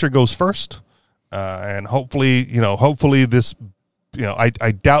New Hampshire goes first. And hopefully this,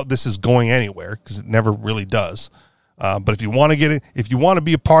 I doubt this is going anywhere because it never really does. But if you want to get it, if you want to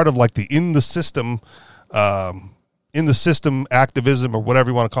be a part of like the in the system activism or whatever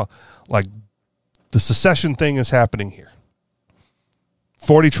you want to call it, like the secession thing is happening here.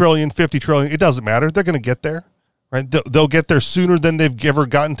 40 trillion, 50 trillion, it doesn't matter. They're going to get there, right? They'll get there sooner than they've ever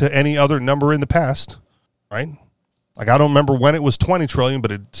gotten to any other number in the past, right? Like, I don't remember when it was 20 trillion,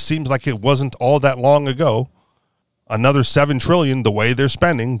 but it seems like it wasn't all that long ago. Another 7 trillion, the way they're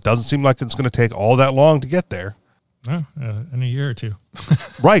spending, doesn't seem like it's going to take all that long to get there. In a year or two.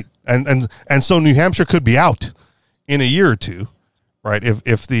 Right. And so New Hampshire could be out in a year or two, right?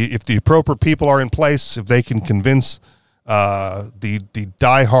 If the appropriate people are in place, if they can convince the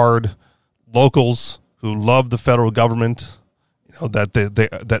diehard locals who love the federal government,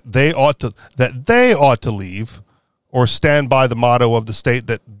 that they ought to leave or stand by the motto of the state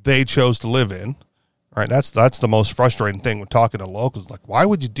that they chose to live in, right? That's the most frustrating thing with talking to locals. Like, why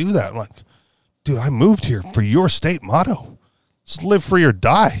would you do that? I'm like, dude, I moved here for your state motto. Just live free or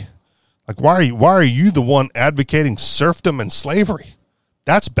die. Like, why are you the one advocating serfdom and slavery?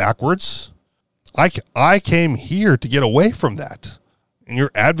 That's backwards. I came here to get away from that, and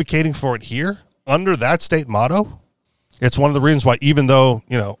you're advocating for it here under that state motto. It's one of the reasons why, even though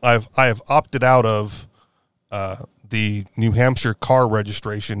I have opted out of the New Hampshire car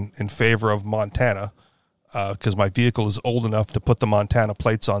registration in favor of Montana, because my vehicle is old enough to put the Montana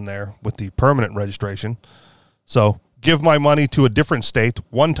plates on there with the permanent registration. So give my money to a different state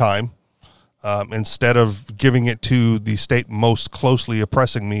one time instead of giving it to the state most closely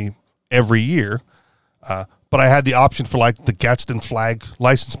oppressing me every year. But I had the option for like the Gadsden flag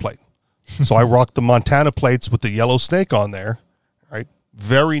license plate. So I rocked the Montana plates with the yellow snake on there, right?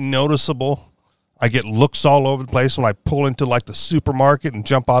 Very noticeable. I get looks all over the place when I pull into like the supermarket and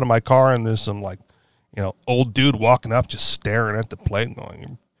jump out of my car, and there's some old dude walking up just staring at the plate and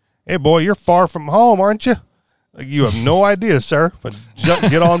going, "Hey boy, you're far from home, aren't you? Like, you have no idea, sir, but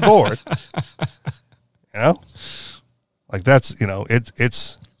get on board." Like that's,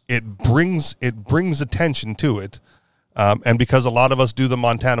 it brings attention to it. And because a lot of us do the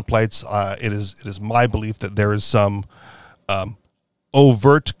Montana plates, it is my belief that there is some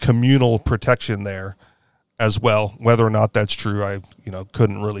overt communal protection there as well. Whether or not that's true, I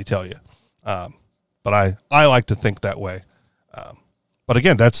couldn't really tell you. But I like to think that way. But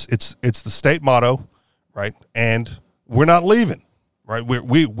again, it's the state motto, right? And we're not leaving, right?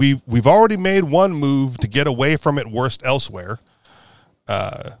 We've already made one move to get away from it worst elsewhere.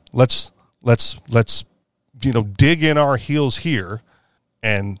 Let's dig in our heels here,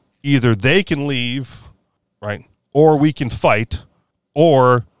 and either they can leave, right, or we can fight,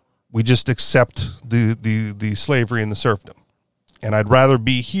 or we just accept the slavery and the serfdom. And I'd rather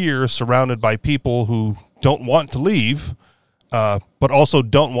be here surrounded by people who don't want to leave, but also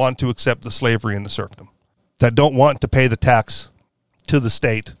don't want to accept the slavery and the serfdom, that don't want to pay the tax to the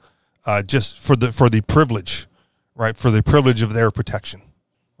state just for the privilege, right, for the privilege of their protection,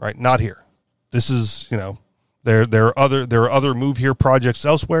 right? Not here. this is, there are other Move Here projects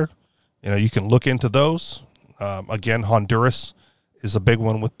elsewhere. You can look into those. Again, Honduras is a big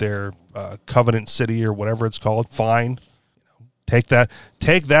one with their Covenant City or whatever it's called. Fine, take that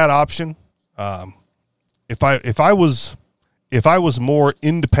option. If I was more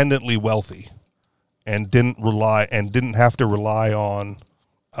independently wealthy and didn't have to rely on,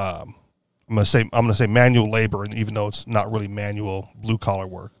 I'm gonna say manual labor, and even though it's not really manual blue collar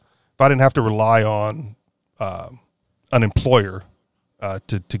work, if I didn't have to rely on an employer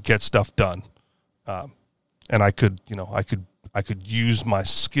to get stuff done, and I could use my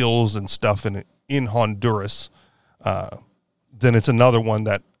skills and stuff in Honduras, then it's another one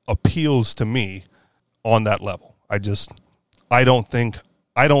that appeals to me on that level. I don't think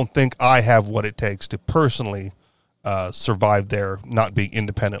I have what it takes to personally survive there, not being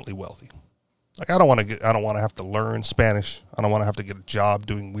independently wealthy. Like I don't want to have to learn Spanish. I don't want to have to get a job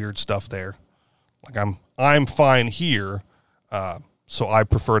doing weird stuff there. Like I'm fine here, so I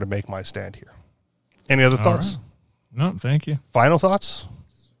prefer to make my stand here. Any other thoughts? Right. No, thank you. Final thoughts?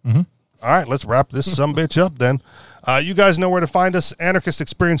 Mm-hmm. All right, let's wrap this sumbitch up then. You guys know where to find us,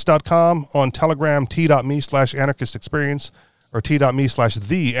 anarchistexperience.com, on Telegram, t.me/anarchistexperience, or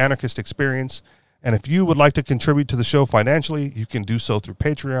t.me/the Anarchist Experience. And if you would like to contribute to the show financially, you can do so through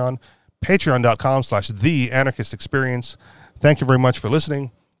Patreon, patreon.com/the Anarchist Experience. Thank you very much for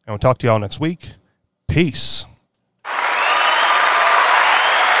listening, and we'll talk to y'all next week. Peace.